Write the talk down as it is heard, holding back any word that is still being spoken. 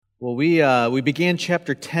Well, we began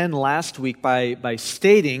chapter 10 last week by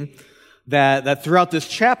stating that throughout this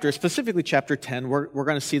chapter, specifically chapter 10, we're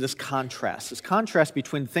going to see this contrast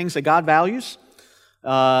between things that God values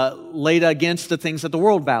laid against the things that the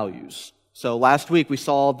world values. So last week we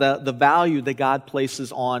saw the value that God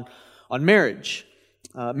places on marriage.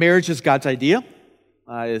 Marriage is God's idea.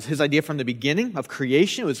 It's His idea from the beginning of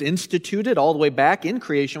creation. It was instituted all the way back in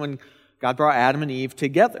creation when God brought Adam and Eve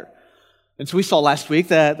together. And so we saw last week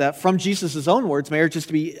that from Jesus' own words, marriage is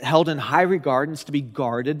to be held in high regard and it's to be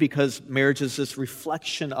guarded because marriage is this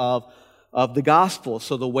reflection of the gospel.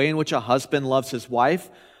 So the way in which a husband loves his wife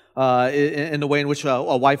and the way in which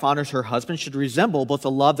a wife honors her husband should resemble both the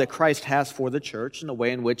love that Christ has for the church and the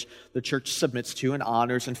way in which the church submits to and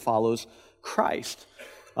honors and follows Christ.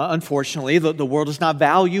 Unfortunately, the world does not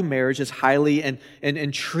value marriage as highly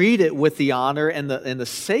and treat it with the honor and the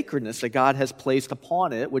sacredness that God has placed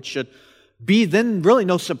upon it, which should be then really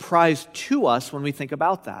no surprise to us when we think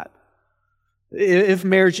about that. If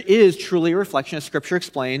marriage is truly a reflection, as Scripture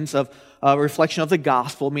explains, of a reflection of the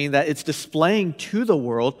gospel, meaning that it's displaying to the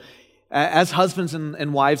world as husbands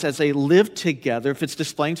and wives as they live together, if it's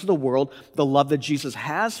displaying to the world the love that Jesus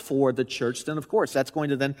has for the church, then of course that's going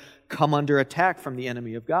to then come under attack from the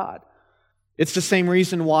enemy of God. It's the same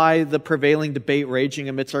reason why the prevailing debate raging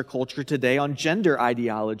amidst our culture today on gender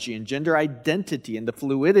ideology and gender identity and the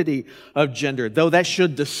fluidity of gender, though that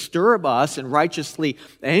should disturb us and righteously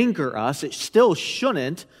anger us, it still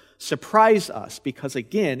shouldn't surprise us because,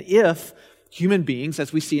 again, if human beings,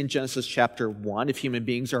 as we see in Genesis chapter 1, if human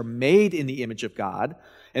beings are made in the image of God,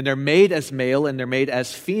 and they're made as male and they're made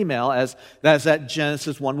as female, as that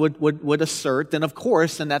Genesis 1 would assert, then of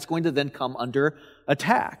course, then that's going to then come under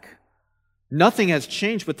attack. Nothing has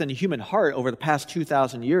changed within the human heart over the past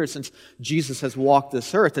 2,000 years since Jesus has walked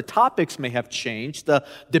this earth. The topics may have changed, the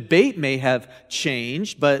debate may have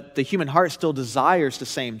changed, but the human heart still desires the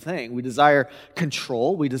same thing. We desire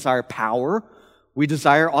control, we desire power, we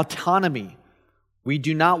desire autonomy. We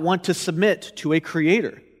do not want to submit to a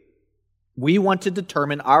creator. We want to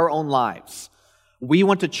determine our own lives. We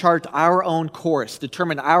want to chart our own course,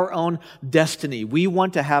 determine our own destiny. We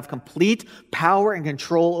want to have complete power and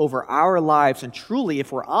control over our lives. And truly,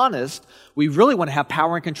 if we're honest, we really want to have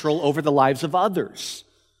power and control over the lives of others.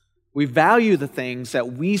 We value the things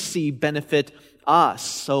that we see benefit us,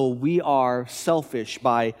 so we are selfish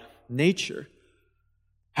by nature.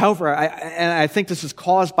 However, I think this is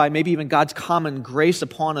caused by maybe even God's common grace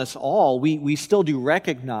upon us all. We still do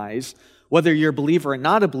recognize, whether you're a believer or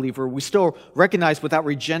not a believer, we still recognize without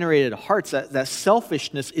regenerated hearts that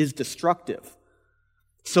selfishness is destructive.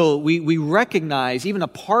 So we recognize, even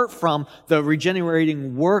apart from the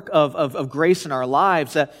regenerating work of grace in our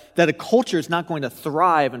lives, that a culture is not going to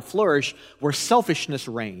thrive and flourish where selfishness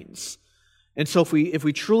reigns. And so if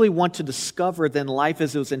we truly want to discover then life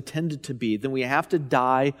as it was intended to be, then we have to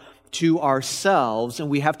die to ourselves and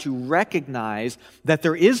we have to recognize that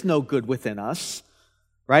there is no good within us,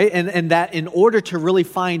 right? And that in order to really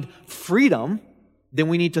find freedom, then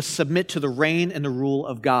we need to submit to the reign and the rule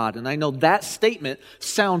of God. And I know that statement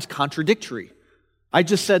sounds contradictory. I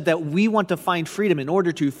just said that we want to find freedom. In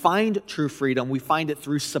order to find true freedom, we find it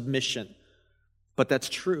through submission. But that's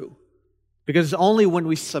true. Because it's only when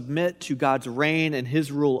we submit to God's reign and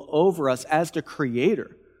His rule over us as the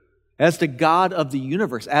Creator, as the God of the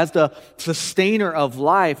universe, as the sustainer of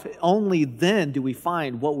life, only then do we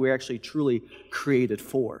find what we're actually truly created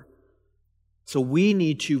for. So we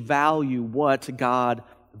need to value what God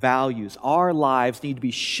values. Our lives need to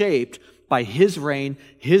be shaped by His reign,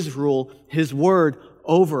 His rule, His word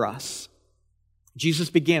over us. Jesus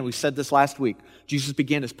began, we said this last week, Jesus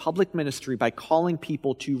began His public ministry by calling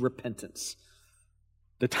people to repentance.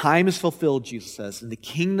 The time is fulfilled, Jesus says, and the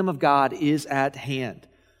kingdom of God is at hand.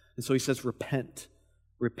 And so He says, repent.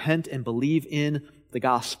 Repent and believe in the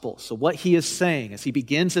gospel. So what He is saying as He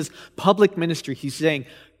begins His public ministry, He's saying,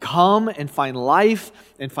 come and find life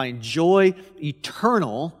and find joy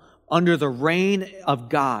eternal under the reign of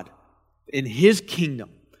God in His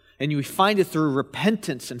kingdom. And you find it through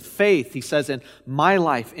repentance and faith. He says, in my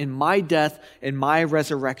life, in my death, in my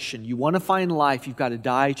resurrection. You want to find life, you've got to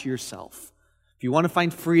die to yourself. If you want to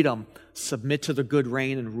find freedom, submit to the good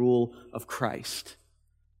reign and rule of Christ.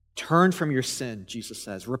 Turn from your sin, Jesus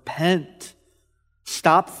says. Repent.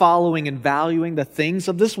 Stop following and valuing the things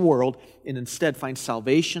of this world and instead find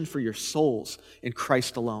salvation for your souls in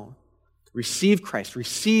Christ alone. Receive Christ.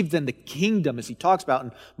 Receive then the kingdom, as He talks about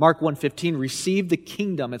in Mark 1:15. Receive the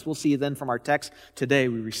kingdom. As we'll see then from our text today,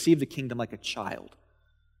 we receive the kingdom like a child,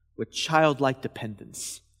 with childlike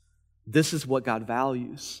dependence. This is what God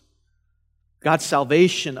values. God's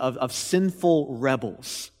salvation of sinful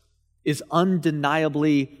rebels is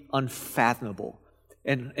undeniably unfathomable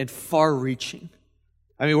and far-reaching.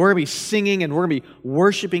 I mean, we're going to be singing and we're going to be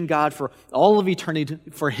worshiping God for all of eternity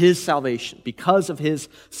for His salvation, because of His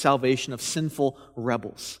salvation of sinful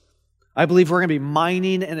rebels. I believe we're going to be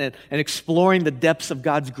mining and exploring the depths of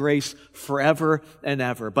God's grace forever and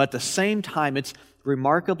ever. But at the same time, it's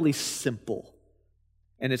remarkably simple.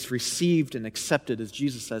 And it's received and accepted, as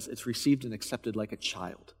Jesus says, it's received and accepted like a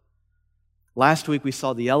child. Last week we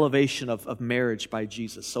saw the elevation of marriage by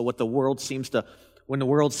Jesus. So when the world seems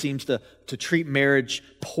to treat marriage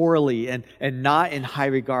poorly and not in high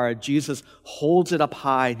regard, Jesus holds it up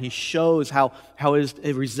high and He shows how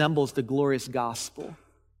it resembles the glorious gospel.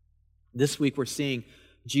 This week we're seeing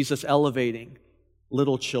Jesus elevating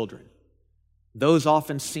little children, those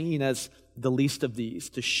often seen as the least of these,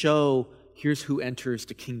 to show here's who enters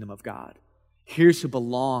the kingdom of God. Here's who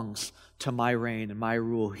belongs to my reign and my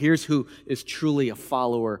rule. Here's who is truly a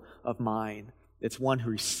follower of mine. It's one who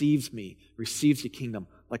receives me, receives the kingdom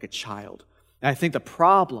like a child. And I think the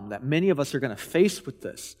problem that many of us are going to face with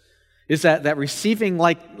this is that receiving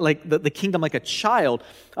the kingdom like a child,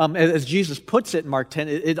 as Jesus puts it in Mark 10,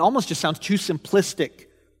 it almost just sounds too simplistic.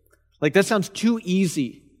 Like that sounds too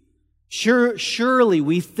easy. Surely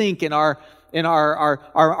we think in our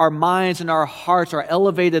minds and our hearts, our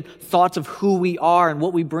elevated thoughts of who we are and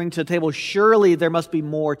what we bring to the table, surely there must be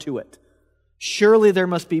more to it. Surely there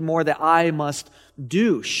must be more that I must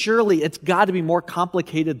do. Surely it's got to be more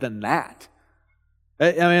complicated than that.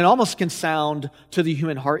 I mean, it almost can sound to the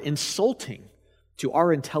human heart insulting to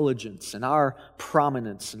our intelligence and our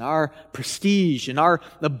prominence and our prestige and our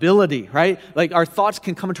ability, right? Like our thoughts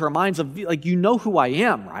can come into our minds of, like, you know who I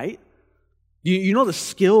am, right? You know the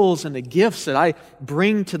skills and the gifts that I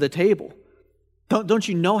bring to the table. Don't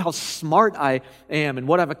you know how smart I am and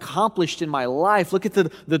what I've accomplished in my life? Look at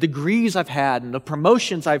the degrees I've had and the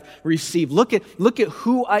promotions I've received. Look at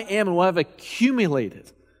who I am and what I've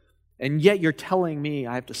accumulated. And yet you're telling me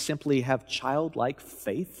I have to simply have childlike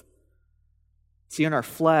faith? See, in our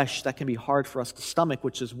flesh, that can be hard for us to stomach,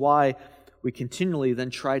 which is why we continually then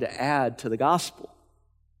try to add to the gospel.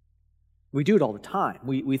 We do it all the time.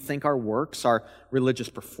 We think our works, our religious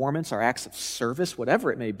performance, our acts of service,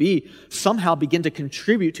 whatever it may be, somehow begin to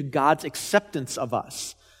contribute to God's acceptance of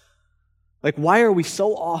us. Like, why are we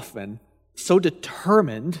so often so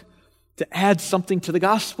determined to add something to the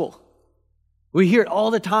gospel? We hear it all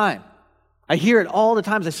the time. I hear it all the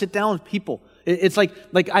time as I sit down with people. It's like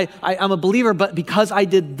I'm a believer, but because I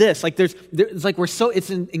did this, it's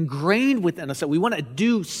ingrained within us that we want to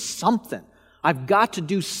do something. I've got to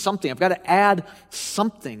do something. I've got to add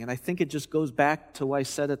something. And I think it just goes back to what I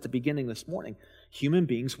said at the beginning this morning. Human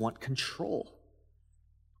beings want control.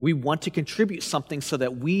 We want to contribute something so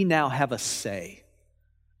that we now have a say,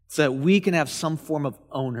 so that we can have some form of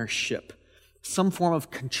ownership, some form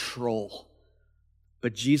of control.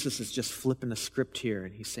 But Jesus is just flipping the script here,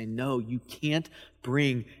 and He's saying, no, you can't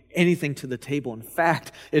bring anything to the table. In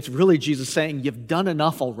fact, it's really Jesus saying, you've done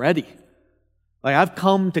enough already. Like, I've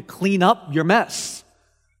come to clean up your mess,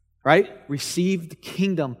 right? Receive the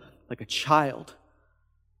kingdom like a child.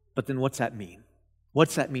 But then what's that mean?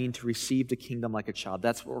 What's that mean to receive the kingdom like a child?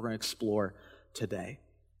 That's what we're going to explore today.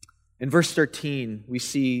 In verse 13, we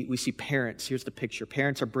see parents. Here's the picture.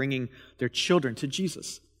 Parents are bringing their children to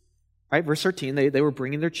Jesus. Right? Verse 13, they were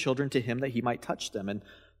bringing their children to Him that He might touch them. And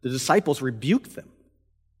the disciples rebuked them.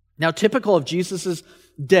 Now, typical of Jesus'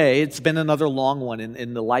 day, it's been another long one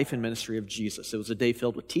in the life and ministry of Jesus. It was a day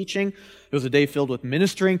filled with teaching. It was a day filled with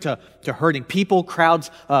ministering to hurting people,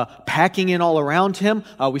 crowds packing in all around Him.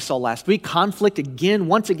 We saw last week conflict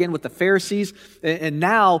once again with the Pharisees. And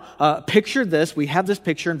now, picture this. We have this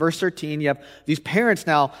picture in verse 13. You have these parents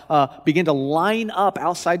now begin to line up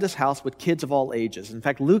outside this house with kids of all ages. In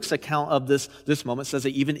fact, Luke's account of this moment says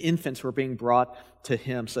that even infants were being brought to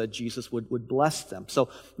Him so that Jesus would bless them. So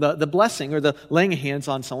the blessing, or the laying of hands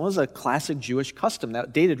on someone, was a classic Jewish custom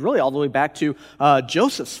that dated really all the way back to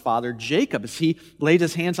Joseph's father, Jacob, as he laid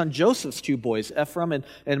his hands on Joseph's two boys, Ephraim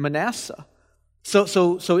and Manasseh. So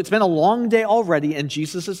it's been a long day already in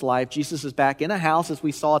Jesus' life. Jesus is back in a house, as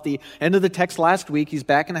we saw at the end of the text last week. He's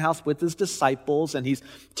back in a house with His disciples, and He's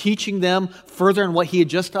teaching them further on what He had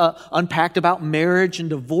just unpacked about marriage and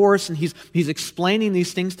divorce, and He's explaining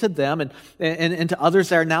these things to them and to others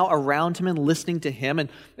that are now around Him and listening to Him. And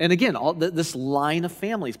again, this line of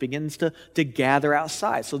families begins to gather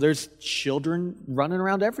outside. So there's children running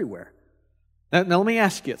around everywhere. Now let me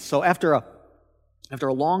ask you, so after a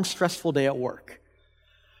long, stressful day at work,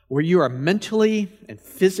 where you are mentally and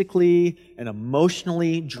physically and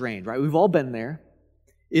emotionally drained, right? We've all been there.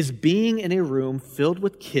 Is being in a room filled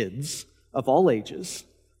with kids of all ages,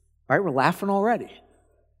 right? We're laughing already.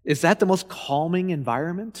 Is that the most calming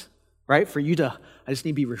environment, right? For you to, I just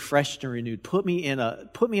need to be refreshed and renewed. Put me in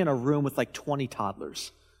a room with like 20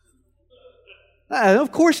 toddlers.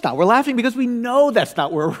 Of course not. We're laughing because we know that's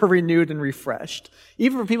not where we're renewed and refreshed.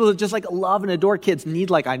 Even for people that just like love and adore kids,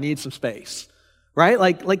 I need some space. Right?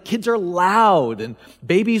 Like kids are loud and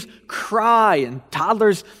babies cry and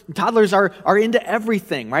toddlers are into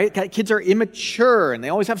everything, right? Kids are immature and they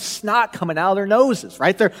always have snot coming out of their noses,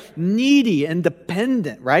 right? They're needy and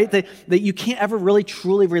dependent, right? That you can't ever really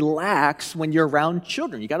truly relax when you're around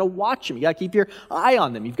children. You got to watch them. You got to keep your eye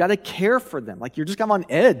on them. You've got to care for them. Like you're just kind of on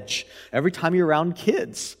edge every time you're around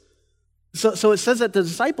kids. So it says that the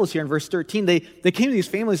disciples here in verse 13, they came to these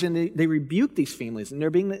families and they rebuked these families and they're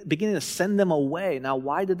beginning to send them away. Now,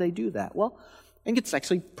 why did they do that? Well, I think it's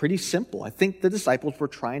actually pretty simple. I think the disciples were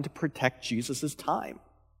trying to protect Jesus' time.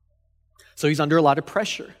 So he's under a lot of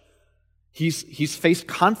pressure. He's faced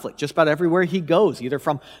conflict just about everywhere he goes, either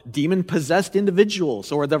from demon-possessed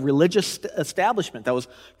individuals or the religious establishment that was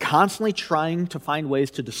constantly trying to find ways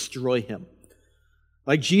to destroy him.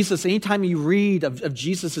 Like Jesus, anytime you read of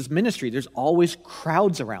Jesus' ministry, there's always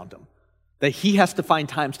crowds around him. That he has to find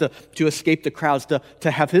times to escape the crowds,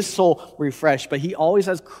 to have his soul refreshed. But he always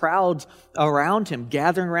has crowds around him,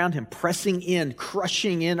 gathering around him, pressing in,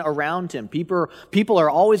 crushing in around him. People are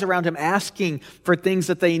always around him asking for things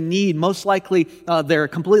that they need. Most likely, they're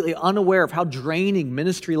completely unaware of how draining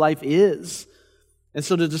ministry life is. And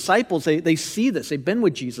so the disciples, they see this. They've been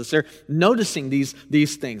with Jesus. They're noticing these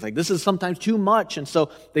things. Like, this is sometimes too much. And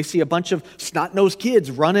so they see a bunch of snot-nosed kids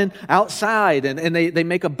running outside, and they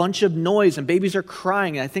make a bunch of noise, and babies are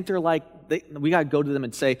crying. And I think they're like, we got to go to them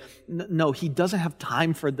and say, no, he doesn't have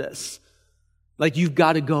time for this. Like, you've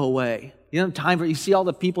got to go away. You don't have time for it. You see all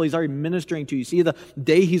the people he's already ministering to. You see the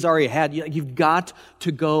day he's already had. You've got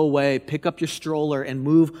to go away. Pick up your stroller and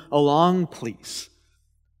move along, please.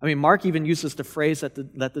 I mean, Mark even uses the phrase that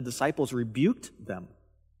the disciples rebuked them.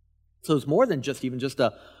 So it's more than just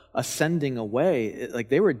a sending away. Like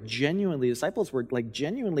the disciples were like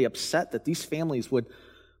genuinely upset that these families would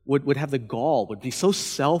have the gall, would be so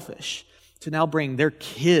selfish to now bring their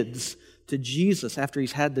kids to Jesus after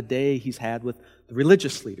he's had the day he's had with the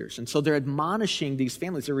religious leaders. And so they're admonishing these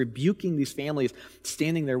families. They're rebuking these families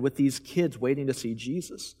standing there with these kids waiting to see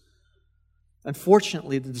Jesus.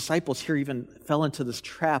 Unfortunately, the disciples here even fell into this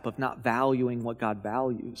trap of not valuing what God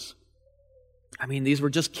values. I mean, these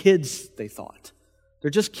were just kids, they thought.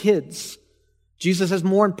 They're just kids. Jesus has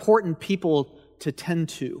more important people to tend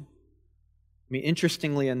to. I mean,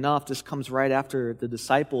 interestingly enough, this comes right after the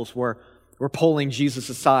disciples were pulling Jesus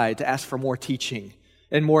aside to ask for more teaching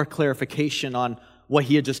and more clarification on what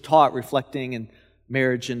he had just taught, reflecting in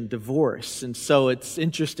marriage and divorce. And so it's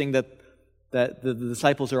interesting that the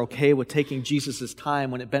disciples are okay with taking Jesus'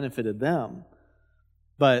 time when it benefited them.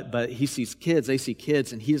 But he sees kids, they see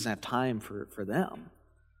kids, and he doesn't have time for them.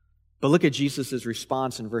 But look at Jesus'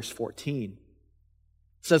 response in verse 14. It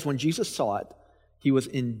says, when Jesus saw it, he was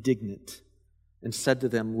indignant and said to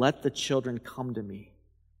them, "Let the children come to me.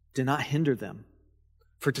 Do not hinder them,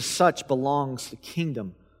 for to such belongs the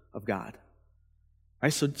kingdom of God."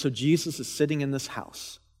 Right? So Jesus is sitting in this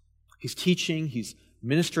house. He's teaching, he's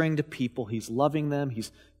ministering to people, he's loving them,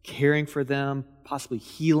 he's caring for them, possibly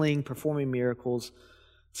healing, performing miracles.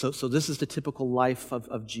 So this is the typical life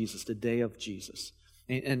of Jesus, the day of Jesus.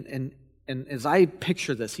 And as I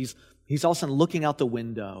picture this, he's all of a sudden looking out the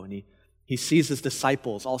window, and he sees his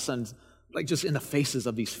disciples all of a sudden like just in the faces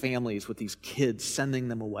of these families with these kids, sending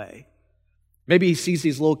them away. Maybe he sees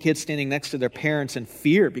these little kids standing next to their parents in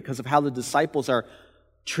fear because of how the disciples are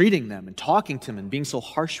treating them and talking to them and being so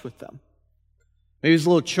harsh with them. Maybe these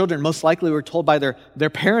little children most likely were told by their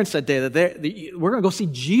parents that day that we're going to go see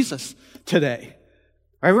Jesus today.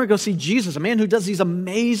 Right? We're going to go see Jesus, a man who does these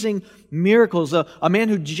amazing miracles, a man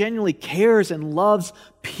who genuinely cares and loves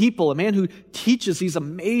people, a man who teaches these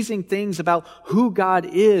amazing things about who God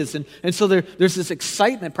is. And so there's this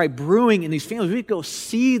excitement probably brewing in these families. We go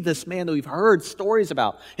see this man that we've heard stories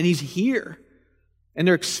about, and he's here. And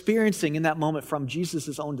they're experiencing in that moment from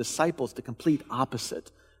Jesus' own disciples the complete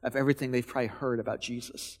opposite of everything they've probably heard about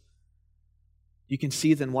Jesus. You can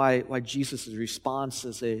see then why Jesus' response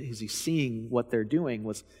as he's seeing what they're doing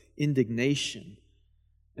was indignation.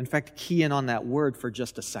 In fact, key in on that word for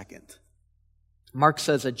just a second. Mark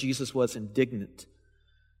says that Jesus was indignant.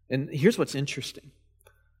 And here's what's interesting.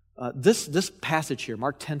 This passage here,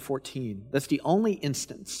 Mark 10:14, that's the only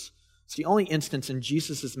instance. It's the only instance in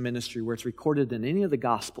Jesus' ministry where it's recorded in any of the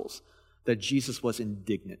Gospels that Jesus was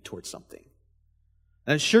indignant towards something.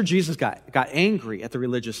 And sure, Jesus got angry at the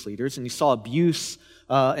religious leaders, and he saw abuse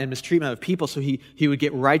and mistreatment of people, so he would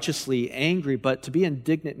get righteously angry. But to be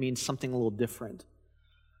indignant means something a little different.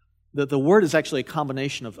 The word is actually a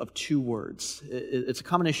combination of two words. It's a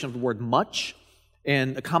combination of the word much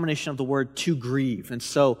and a combination of the word to grieve. And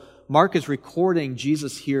so Mark is recording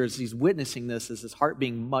Jesus here as he's witnessing this, as his heart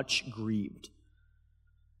being much grieved.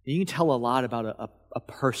 And you can tell a lot about a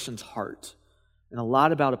person's heart and a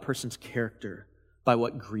lot about a person's character by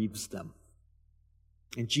what grieves them.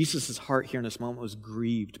 And Jesus' heart here in this moment was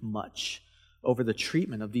grieved much over the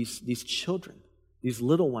treatment of these children, these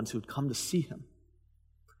little ones who had come to see him.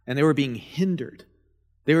 And they were being hindered.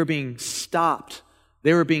 They were being stopped.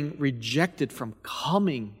 They were being rejected from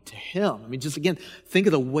coming to him. I mean, just again, think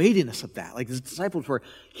of the weightiness of that. Like the disciples were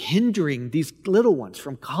hindering these little ones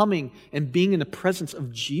from coming and being in the presence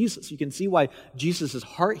of Jesus. You can see why Jesus'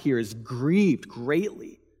 heart here is grieved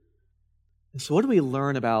greatly. And so what do we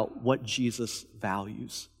learn about what Jesus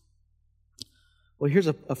values? Well, here's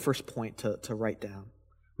a first point to write down.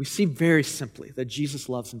 We see very simply that Jesus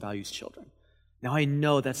loves and values children. Now, I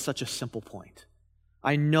know that's such a simple point.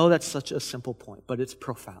 I know that's such a simple point, but it's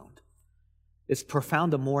profound. It's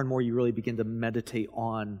profound the more and more you really begin to meditate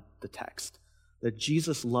on the text, that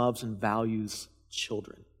Jesus loves and values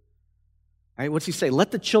children. All right, what's he say? Let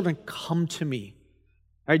the children come to me.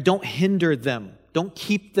 All right, don't hinder them. Don't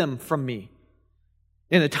keep them from me.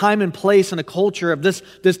 In a time and place and a culture of this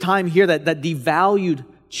time here that devalued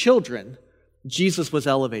children, Jesus was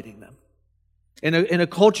elevating them. In a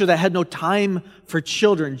culture that had no time for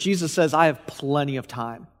children, Jesus says, I have plenty of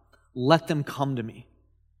time. Let them come to me.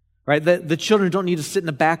 Right? The children don't need to sit in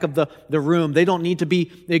the back of the room. They don't need to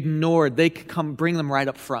be ignored. They can come, bring them right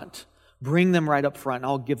up front. Bring them right up front, and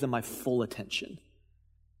I'll give them my full attention.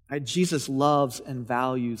 Right? Jesus loves and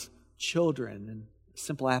values children. And a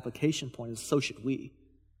simple application point is, so should we.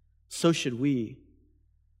 So should we.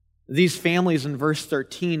 These families in verse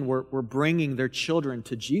 13 were bringing their children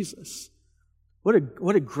to Jesus. What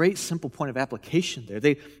a great simple point of application there.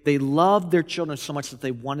 They loved their children so much that they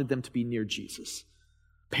wanted them to be near Jesus.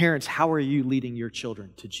 Parents, how are you leading your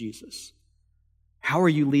children to Jesus? How are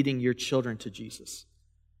you leading your children to Jesus?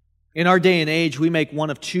 In our day and age, we make one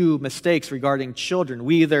of two mistakes regarding children.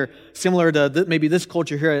 We either, similar to maybe this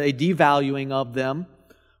culture here, a devaluing of them,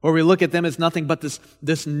 or we look at them as nothing but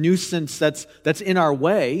this nuisance that's in our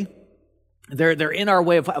way. They're in our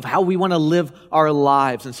way of how we want to live our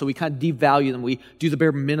lives, and so we kind of devalue them. We do the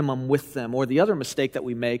bare minimum with them. Or the other mistake that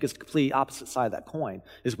we make is the complete opposite side of that coin,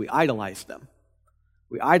 is we idolize them.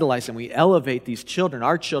 We idolize them. We elevate these children,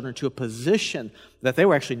 our children, to a position that they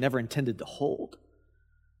were actually never intended to hold.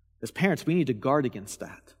 As parents, we need to guard against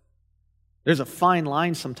that. There's a fine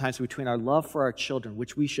line sometimes between our love for our children,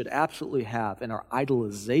 which we should absolutely have, and our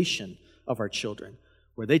idolization of our children,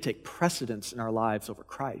 where they take precedence in our lives over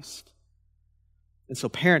Christ. And so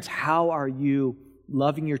parents, how are you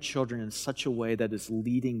loving your children in such a way that is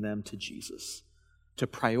leading them to Jesus, to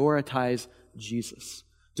prioritize Jesus?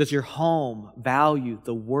 Does your home value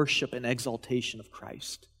the worship and exaltation of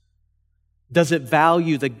Christ? Does it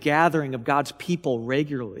value the gathering of God's people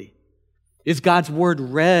regularly? Is God's word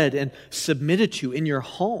read and submitted to in your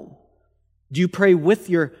home? Do you pray with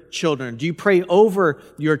your children? Do you pray over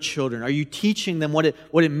your children? Are you teaching them what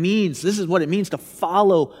it means? This is what it means to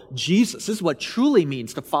follow Jesus. This is what truly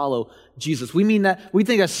means to follow Jesus. We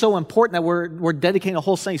think that's so important that we're dedicating a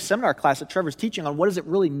whole Sunday seminar class that Trevor's teaching on what does it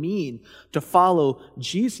really mean to follow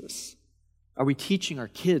Jesus. Are we teaching our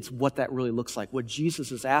kids what that really looks like, what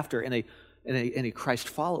Jesus is after in a Christ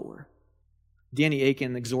follower? Danny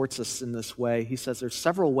Aiken exhorts us in this way. He says there's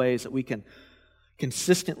several ways that we can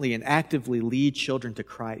consistently and actively lead children to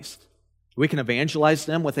Christ. We can evangelize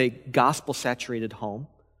them with a gospel-saturated home.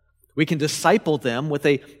 We can disciple them with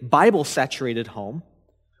a Bible-saturated home.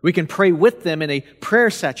 We can pray with them in a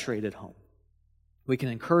prayer-saturated home. We can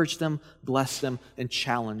encourage them, bless them, and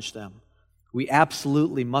challenge them. We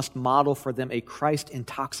absolutely must model for them a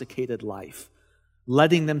Christ-intoxicated life,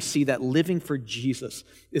 letting them see that living for Jesus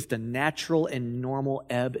is the natural and normal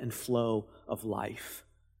ebb and flow of life.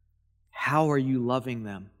 How are you loving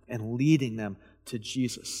them and leading them to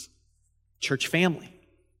Jesus? Church family,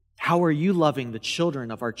 how are you loving the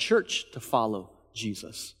children of our church to follow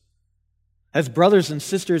Jesus? As brothers and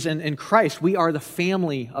sisters in Christ, we are the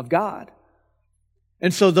family of God.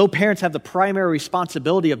 And so though parents have the primary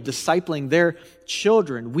responsibility of discipling their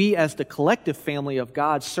children, we as the collective family of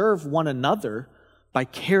God serve one another by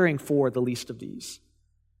caring for the least of these.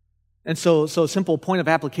 And so a simple point of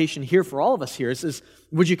application here for all of us here is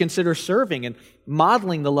would you consider serving and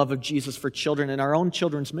modeling the love of Jesus for children in our own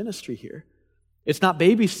children's ministry here? It's not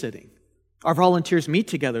babysitting. Our volunteers meet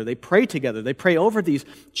together. They pray together. They pray over these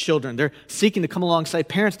children. They're seeking to come alongside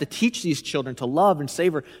parents to teach these children to love and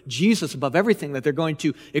savor Jesus above everything that they're going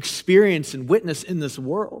to experience and witness in this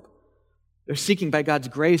world. They're seeking by God's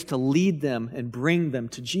grace to lead them and bring them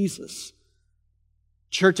to Jesus.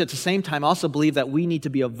 Church, at the same time, also believe that we need to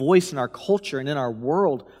be a voice in our culture and in our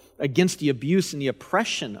world against the abuse and the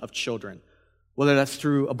oppression of children, whether that's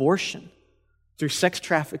through abortion, through sex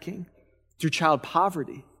trafficking, through child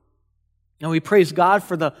poverty. And we praise God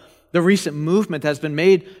for the recent movement that has been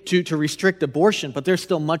made to restrict abortion, but there's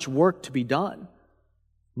still much work to be done.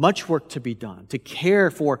 Much work to be done to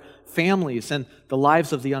care for families and the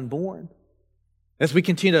lives of the unborn. As we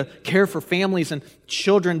continue to care for families and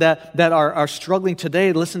children that are struggling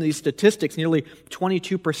today, listen to these statistics. Nearly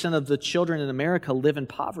 22% of the children in America live in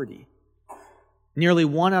poverty. Nearly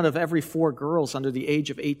 1 out of every 4 girls under the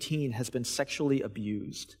age of 18 has been sexually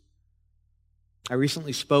abused. I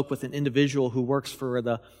recently spoke with an individual who works for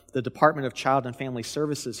the Department of Child and Family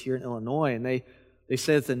Services here in Illinois, and they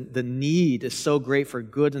said that the need is so great for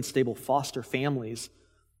good and stable foster families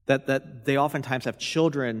that they oftentimes have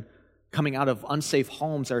children coming out of unsafe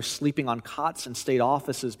homes that are sleeping on cots in state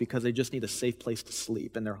offices because they just need a safe place to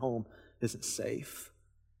sleep and their home isn't safe.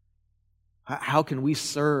 How can we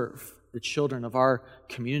serve the children of our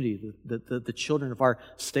community, the children of our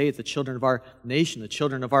state, the children of our nation, the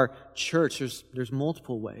children of our church? There's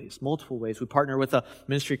multiple ways. We partner with a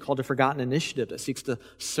ministry called the Forgotten Initiative that seeks to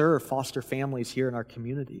serve foster families here in our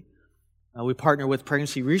community. We partner with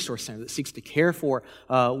Pregnancy Resource Center that seeks to care for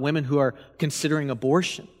women who are considering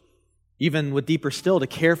abortion. Even with deeper still, to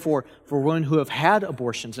care for women who have had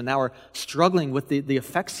abortions and now are struggling with the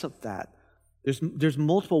effects of that. There's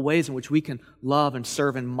multiple ways in which we can love and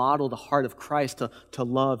serve and model the heart of Christ to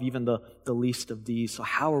love even the least of these. So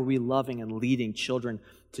how are we loving and leading children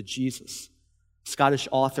to Jesus? Scottish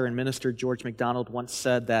author and minister George MacDonald once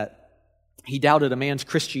said that he doubted a man's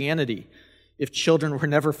Christianity if children were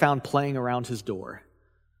never found playing around his door.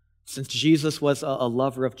 Since Jesus was a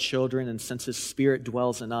lover of children and since His Spirit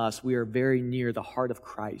dwells in us, we are very near the heart of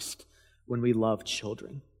Christ when we love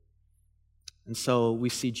children. And so we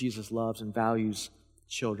see Jesus loves and values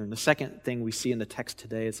children. The second thing we see in the text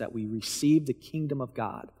today is that we receive the kingdom of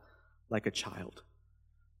God like a child.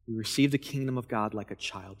 We receive the kingdom of God like a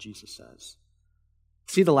child, Jesus says.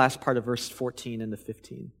 See the last part of verse 14 and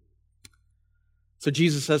 15. So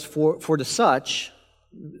Jesus says, for to such,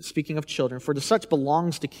 speaking of children, for to such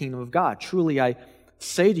belongs the kingdom of God. Truly I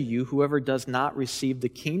say to you, whoever does not receive the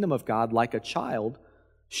kingdom of God like a child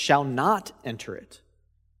shall not enter it.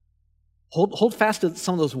 Hold fast to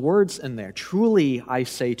some of those words in there. Truly I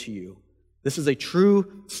say to you. This is a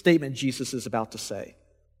true statement Jesus is about to say.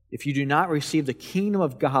 If you do not receive the kingdom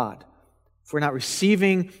of God, if we're not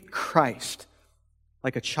receiving Christ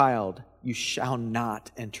like a child, you shall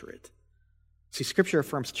not enter it. See, Scripture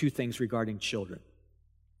affirms 2 things regarding children.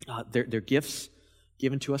 They're gifts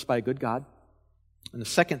given to us by a good God. And the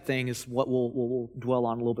second thing is what we'll dwell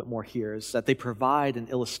on a little bit more here, is that they provide an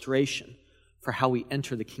illustration for how we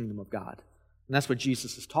enter the kingdom of God. And that's what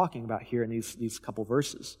Jesus is talking about here in these couple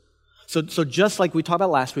verses. So just like we talked about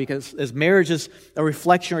last week, as marriage is a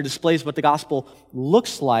reflection or displays what the gospel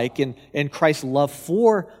looks like and Christ's love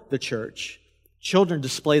for the church, children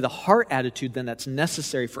display the heart attitude then that's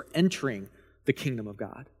necessary for entering the kingdom of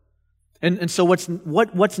God. And so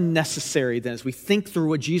what's necessary then as we think through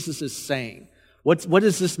what Jesus is saying? What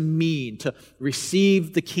does this mean to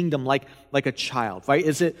receive the kingdom like a child? Right?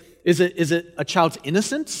 Is it a child's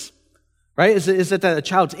innocence? Right? Is it that a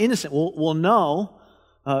child's innocent? Well, no.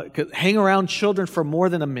 Hang around children for more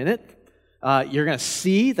than a minute, you're going to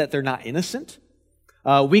see that they're not innocent.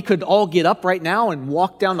 We could all get up right now and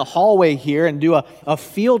walk down the hallway here and do a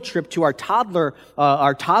field trip to our toddler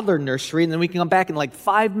nursery, and then we can come back in like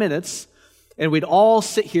 5 minutes, and we'd all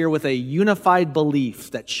sit here with a unified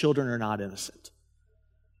belief that children are not innocent.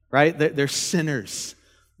 Right? They're sinners,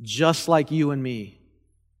 just like you and me.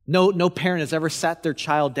 No parent has ever sat their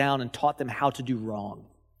child down and taught them how to do wrong.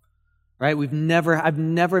 Right? I've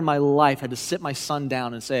never in my life had to sit my son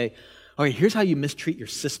down and say, okay, here's how you mistreat your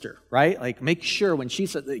sister, right? Like, make sure when she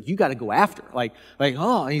says that you got to go after her.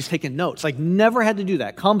 And he's taking notes. Never had to do that.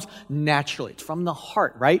 It comes naturally. It's from the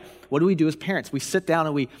heart, right? What do we do as parents? We sit down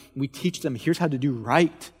and we teach them, here's how to do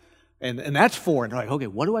right. And that's foreign. They're like, okay,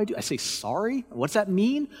 what do? I say sorry? What's that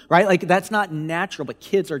mean? Right? That's not natural, but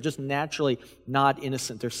kids are just naturally not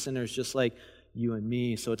innocent. They're sinners just like you and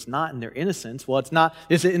me. So it's not in their innocence. Well, it's not,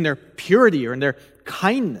 is it in their purity or in their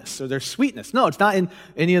kindness or their sweetness? No, it's not in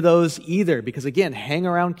any of those either. Because again, hang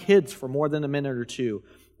around kids for more than a minute or two,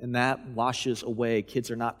 and that washes away. Kids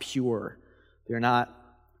are not pure. They're not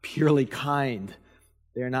purely kind.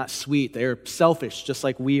 They're not sweet. They're selfish, just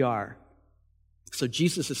like we are. So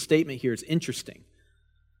Jesus' statement here is interesting.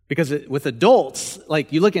 Because with adults,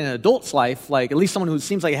 like you look at an adult's life, like at least someone who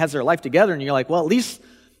seems like it has their life together, and you're like, well, at least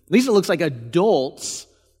it looks like adults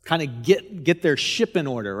kind of get their ship in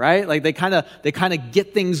order, right? Like they kind of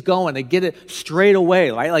get things going. They get it straight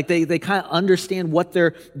away, right? Like they kind of understand what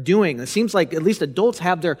they're doing. It seems like at least adults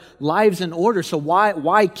have their lives in order. So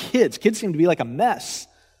why kids? Kids seem to be like a mess.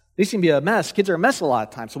 They seem to be a mess. Kids are a mess a lot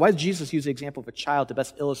of times. So why does Jesus use the example of a child to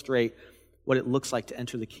best illustrate what it looks like to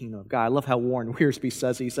enter the kingdom of God? I love how Warren Wiersbe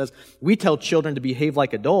says it. He says, we tell children to behave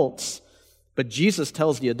like adults, but Jesus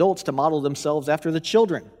tells the adults to model themselves after the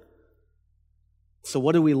children. So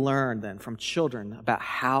what do we learn then from children about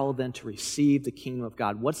how then to receive the kingdom of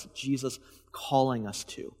God? What's Jesus calling us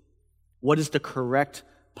to? What is the correct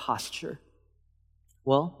posture?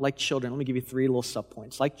 Well, like children, let me give you 3 little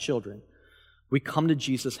subpoints. Like children, we come to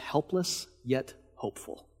Jesus helpless yet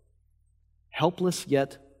hopeful. Helpless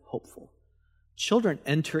yet hopeful. Children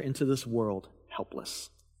enter into this world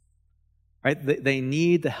helpless, right? They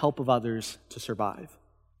need the help of others to survive.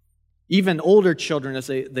 Even older children, as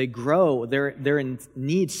they grow, they're in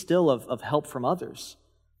need still of help from others.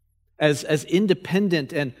 As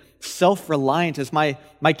independent and self-reliant as my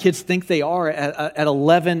kids think they are at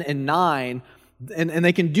 11 and 9, and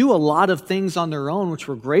they can do a lot of things on their own, which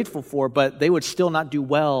we're grateful for, but they would still not do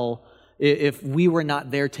well if we were not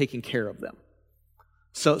there taking care of them.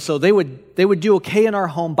 So they would do okay in our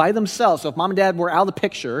home by themselves. So if mom and dad were out of the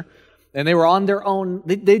picture and they were on their own,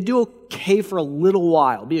 they'd do okay for a little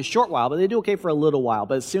while. It'd be a short while, but they do okay for a little while.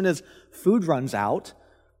 But as soon as food runs out,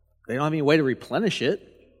 they don't have any way to replenish it.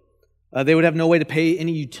 They would have no way to pay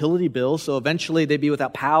any utility bills, so eventually they'd be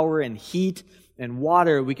without power and heat and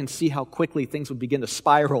water. We can see how quickly things would begin to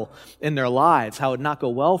spiral in their lives, how it would not go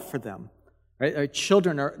well for them. Right? Our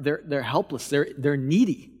children they're helpless. They're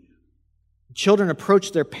needy. Children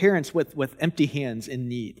approach their parents with empty hands in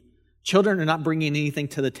need. Children are not bringing anything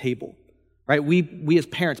to the table, right? We as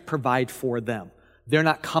parents provide for them. They're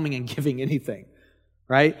not coming and giving anything,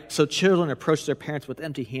 right? So children approach their parents with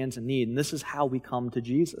empty hands in need, and this is how we come to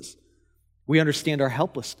Jesus. We understand our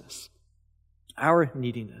helplessness, our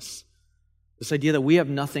neediness, this idea that we have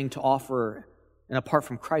nothing to offer, and apart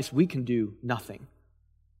from Christ, we can do nothing.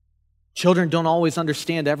 Children don't always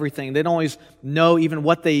understand everything. They don't always know even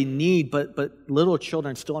what they need, but little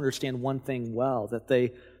children still understand one thing well, that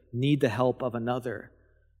they need the help of another.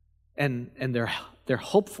 And they're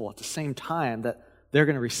hopeful at the same time that they're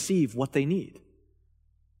going to receive what they need.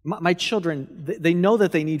 My children, they know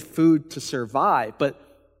that they need food to survive, but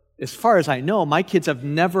as far as I know, my kids have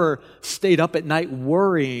never stayed up at night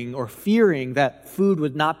worrying or fearing that food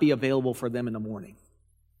would not be available for them in the morning.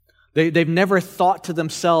 They've never thought to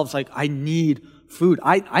themselves, like, I need food.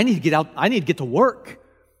 I need to get out. I need to get to work.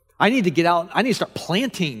 I need to get out. I need to start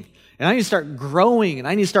planting. And I need to start growing. And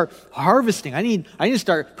I need to start harvesting. I need to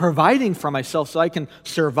start providing for myself so I can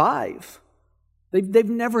survive. They've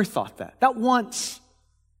never thought that. Not once.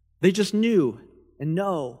 They just knew and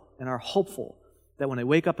know and are hopeful that when they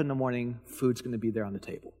wake up in the morning, food's going to be there on the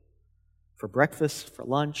table. For breakfast, for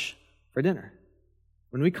lunch, for dinner.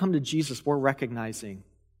 When we come to Jesus, we're recognizing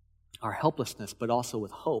our helplessness, but also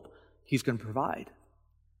with hope, He's going to provide.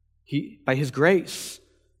 By His grace,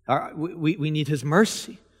 we need His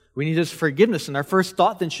mercy. We need His forgiveness. And our first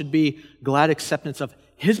thought then should be glad acceptance of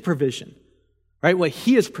His provision, right? What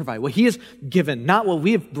He has provided, what He has given, not what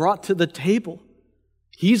we have brought to the table.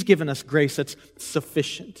 He's given us grace that's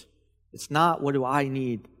sufficient. It's not what do I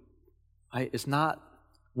need. It's not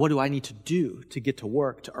what do I need to do to get to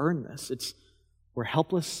work, to earn this. We're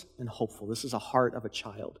helpless and hopeful. This is a heart of a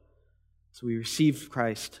child. So we receive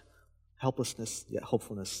Christ, helplessness, yet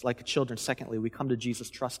hopefulness. Like children, secondly, we come to Jesus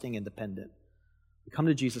trusting and dependent. We come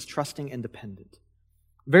to Jesus trusting and dependent.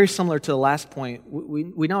 Very similar to the last point,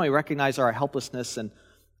 we not only recognize our helplessness and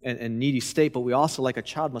needy state, but we also, like a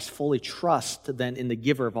child, must fully trust then in the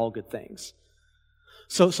giver of all good things.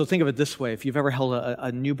 So think of it this way. If you've ever held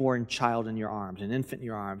a newborn child in your arms, an infant in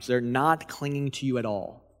your arms, they're not clinging to you at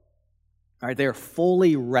all. All right, they are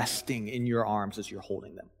fully resting in your arms as you're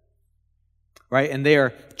holding them. Right? And they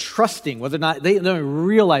are trusting, whether or not, they don't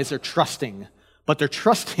realize they're trusting, but they're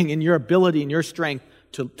trusting in your ability and your strength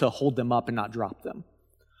to hold them up and not drop them.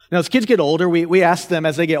 Now, as kids get older, we ask them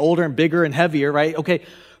as they get older and bigger and heavier, right?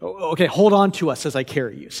 Okay, hold on to us as I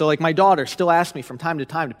carry you. So like my daughter still asks me from time to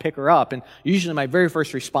time to pick her up, and usually my very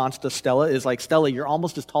first response to Stella is like, Stella, you're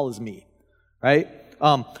almost as tall as me, right?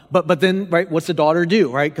 But then, right, what's the daughter do,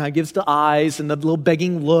 right? Kind of gives the eyes and the little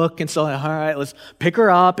begging look, and so, all right, let's pick her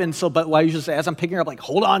up. And so, but why you just say, as I'm picking her up, like,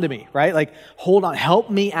 hold on to me, right? Like, hold on, help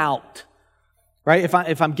me out, right?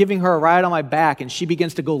 If I'm giving her a ride on my back and she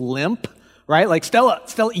begins to go limp, right? Like, Stella,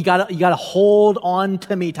 you gotta hold on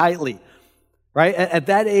to me tightly, right? At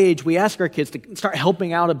that age, we ask our kids to start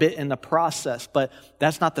helping out a bit in the process, but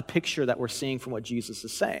that's not the picture that we're seeing from what Jesus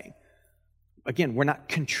is saying. Again, we're not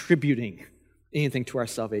contributing anything to our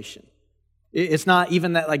salvation. It's not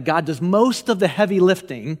even that like God does most of the heavy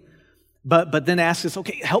lifting, but then asks us,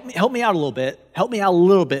 okay, help me out a little bit,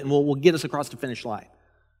 and we'll get us across the finish line.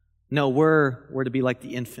 No, we're to be like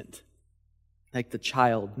the infant, like the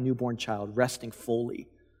child, newborn child, resting fully,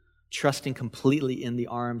 trusting completely in the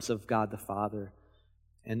arms of God the Father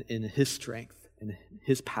and in His strength and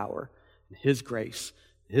His power and His grace,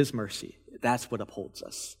 His mercy. That's what upholds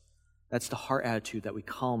us. That's the heart attitude that we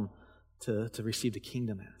come to receive the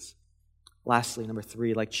kingdom as. Lastly, number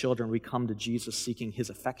 3, like children, we come to Jesus seeking His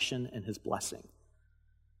affection and His blessing.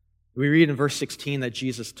 We read in verse 16 that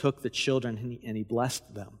Jesus took the children and He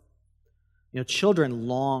blessed them. You know, children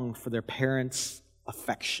long for their parents'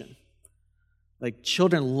 affection. Like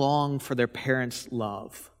children long for their parents'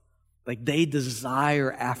 love. Like they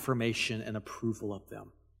desire affirmation and approval of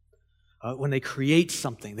them. When they create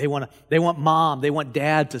something, they want mom, they want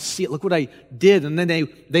dad to see it. Look what I did. And then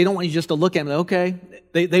they don't want you just to look at them. Okay.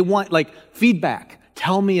 They want like feedback.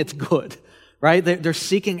 Tell me it's good. Right? They're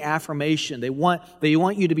seeking affirmation. They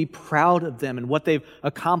want you to be proud of them and what they've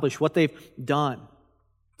accomplished, what they've done.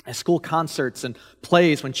 At school concerts and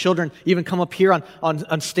plays, when children even come up here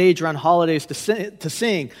on stage around holidays to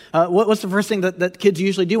sing, what's the first thing that kids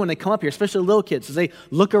usually do when they come up here, especially little kids, is they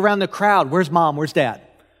look around the crowd. Where's mom? Where's dad?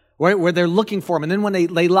 Where they're looking for them. And then when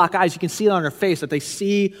they lock eyes, you can see it on their face that they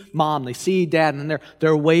see mom, they see dad, and then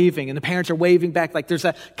they're waving, and the parents are waving back. Like there's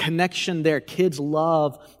that connection there. Kids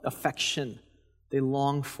love affection. They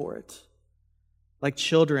long for it. Like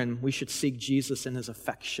children, we should seek Jesus in His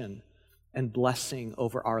affection and blessing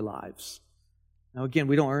over our lives. Now again,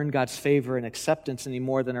 we don't earn God's favor and acceptance any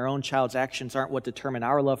more than our own child's actions aren't what determine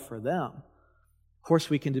our love for them. Of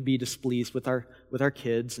course, we can be displeased with our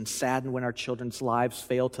kids and saddened when our children's lives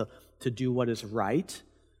fail to do what is right,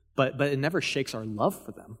 but it never shakes our love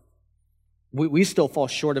for them. We still fall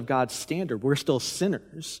short of God's standard. We're still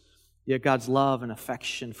sinners, yet God's love and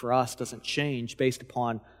affection for us doesn't change based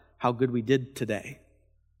upon how good we did today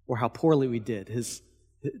or how poorly we did.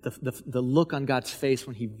 The look on God's face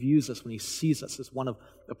when He views us, when He sees us, is one of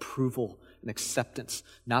approval and acceptance.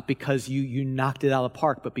 Not because you knocked it out of the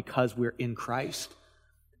park, but because we're in Christ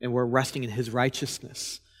and we're resting in His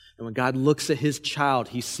righteousness. And when God looks at His child,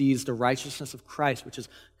 He sees the righteousness of Christ, which has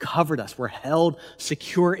covered us. We're held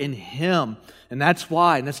secure in Him. And that's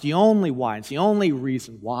why, and that's the only why, it's the only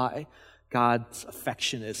reason why God's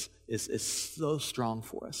affection is so strong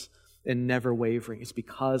for us and never wavering. It's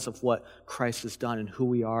because of what Christ has done and who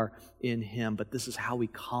we are in Him. But this is how we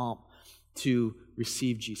come to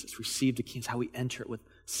receive Jesus, receive the King. It's how we enter it, with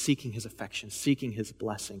seeking His affection, seeking His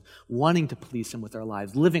blessing, wanting to please Him with our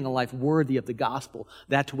lives, living a life worthy of the gospel,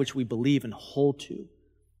 that to which we believe and hold to.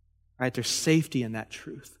 Right? There's safety in that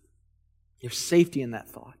truth. There's safety in that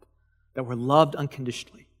thought, that we're loved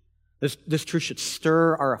unconditionally. This truth should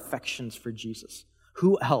stir our affections for Jesus.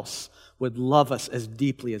 Who else would love us as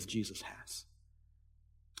deeply as Jesus has?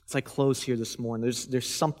 As I close here this morning, there's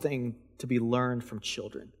something to be learned from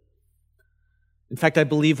children. In fact, I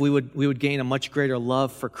believe we would gain a much greater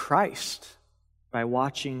love for Christ by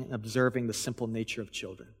watching and observing the simple nature of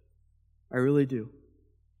children. I really do.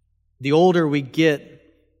 The older we get,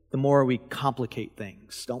 the more we complicate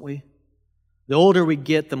things, don't we? The older we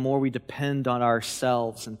get, the more we depend on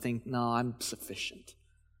ourselves and think, no, I'm sufficient.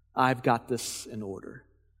 I've got this in order.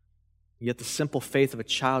 Yet the simple faith of a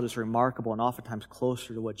child is remarkable and oftentimes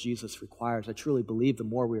closer to what Jesus requires. I truly believe the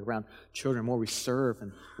more we're around children, the more we serve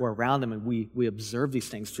and we're around them and we observe these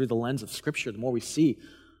things through the lens of Scripture, the more we see,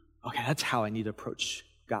 okay, that's how I need to approach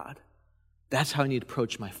God. That's how I need to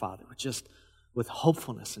approach my Father, with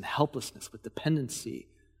hopefulness and helplessness, with dependency,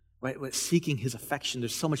 right? With seeking His affection.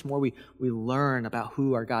 There's so much more we learn about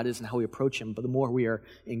who our God is and how we approach Him, but the more we are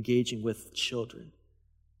engaging with children.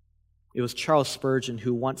 It was Charles Spurgeon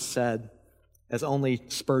who once said, as only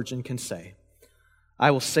Spurgeon can say,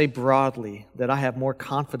 I will say broadly that I have more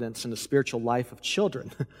confidence in the spiritual life of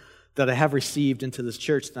children that I have received into this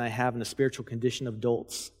church than I have in the spiritual condition of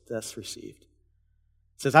adults thus received.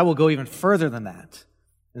 It says, I will go even further than that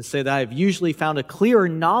and say that I have usually found a clearer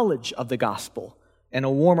knowledge of the gospel and a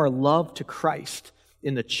warmer love to Christ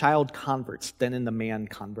in the child converts than in the man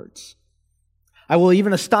converts. I will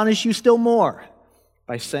even astonish you still more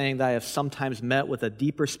by saying that I have sometimes met with a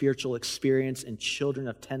deeper spiritual experience in children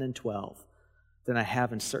of 10 and 12 than I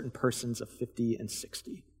have in certain persons of 50 and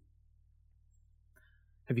 60.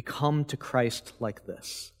 Have you come to Christ like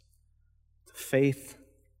this? To faith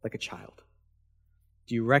like a child?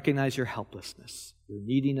 Do you recognize your helplessness, your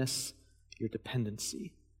neediness, your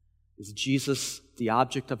dependency? Is Jesus the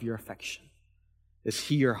object of your affection? Is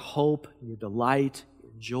He your hope, your delight,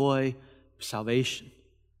 your joy, your salvation?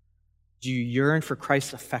 Do you yearn for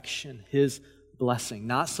Christ's affection, His blessing,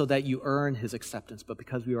 not so that you earn His acceptance, but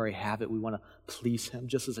because we already have it, we want to please Him,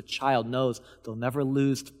 just as a child knows they'll never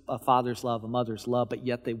lose a father's love, a mother's love, but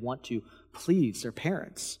yet they want to please their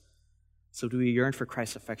parents. So do we yearn for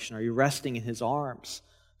Christ's affection? Are you resting in His arms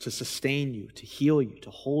to sustain you, to heal you,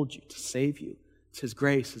 to hold you, to save you? It's His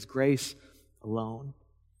grace alone.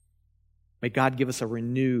 May God give us a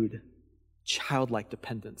renewed, childlike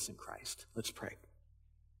dependence in Christ. Let's pray.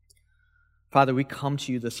 Father, we come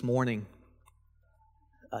to you this morning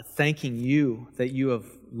thanking you that you have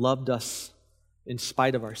loved us in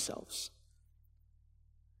spite of ourselves.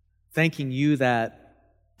 Thanking you that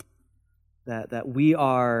we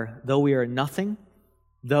are, though we are nothing,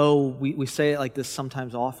 though we say it like this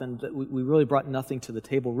sometimes often, that we really brought nothing to the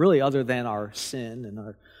table, really other than our sin and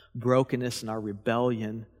our brokenness and our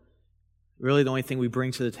rebellion. Really the only thing we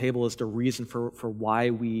bring to the table is the reason for why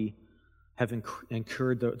we have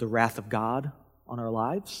incurred the wrath of God on our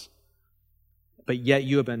lives. But yet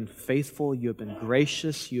you have been faithful, you have been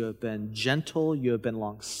gracious, you have been gentle, you have been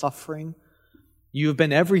long-suffering. You have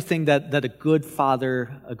been everything that a good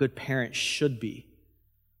father, a good parent should be.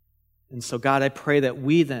 And so, God, I pray that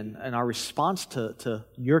we then, in our response to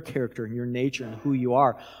your character and your nature and who you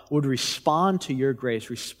are, would respond to your grace,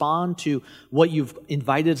 respond to what you've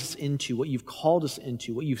invited us into, what you've called us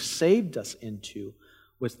into, what you've saved us into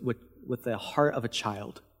with the heart of a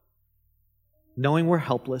child. Knowing we're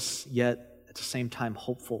helpless, yet at the same time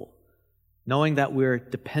hopeful. Knowing that we're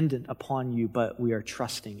dependent upon you, but we are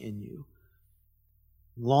trusting in you.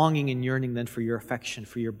 Longing and yearning then for your affection,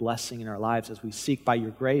 for your blessing in our lives as we seek by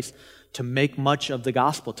your grace to make much of the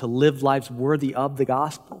gospel, to live lives worthy of the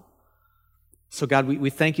gospel. So God, we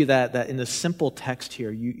thank you that in the simple text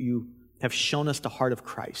here, you have shown us the heart of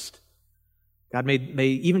Christ. God, may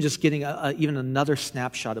even just getting even another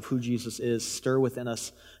snapshot of who Jesus is stir within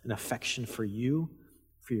us an affection for you,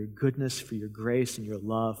 for your goodness, for your grace, and your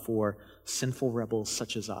love for sinful rebels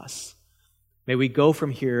such as us. May we go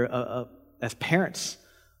from here as parents,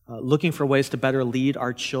 looking for ways to better lead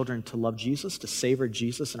our children to love Jesus, to savor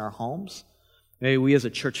Jesus in our homes. May we as a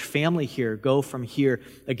church family here go from here,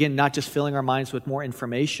 again, not just filling our minds with more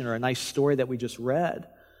information or a nice story that we just read,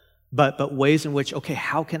 but ways in which, okay,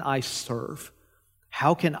 how can I serve?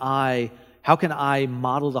 How can I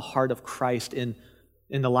model the heart of Christ in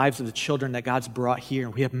the lives of the children that God's brought here?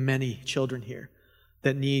 And we have many children here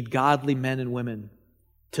that need godly men and women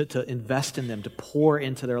to invest in them, to pour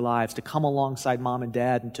into their lives, to come alongside mom and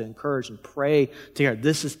dad and to encourage and pray together.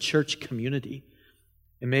 This is church community.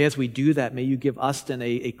 And may as we do that, may you give us then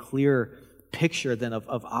a clear picture then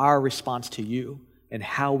of our response to you and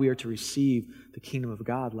how we are to receive the kingdom of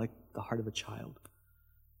God like the heart of a child.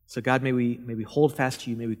 So God, may we hold fast to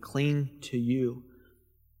you, may we cling to you.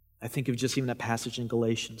 I think of just even that passage in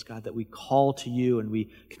Galatians, God, that we call to you and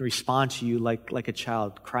we can respond to you like a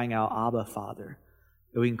child crying out, Abba, Father.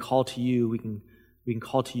 That we can call to you, we can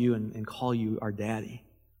call to you and call you our daddy.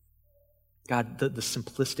 God, the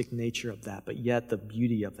simplistic nature of that, but yet the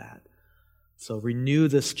beauty of that. So renew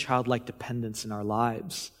this childlike dependence in our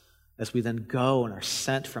lives as we then go and are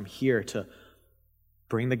sent from here to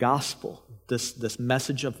bring the gospel, this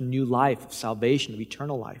message of new life, of salvation, of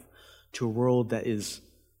eternal life, to a world that is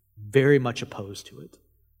very much opposed to it.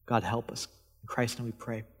 God, help us. In Christ's name we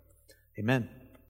pray. Amen.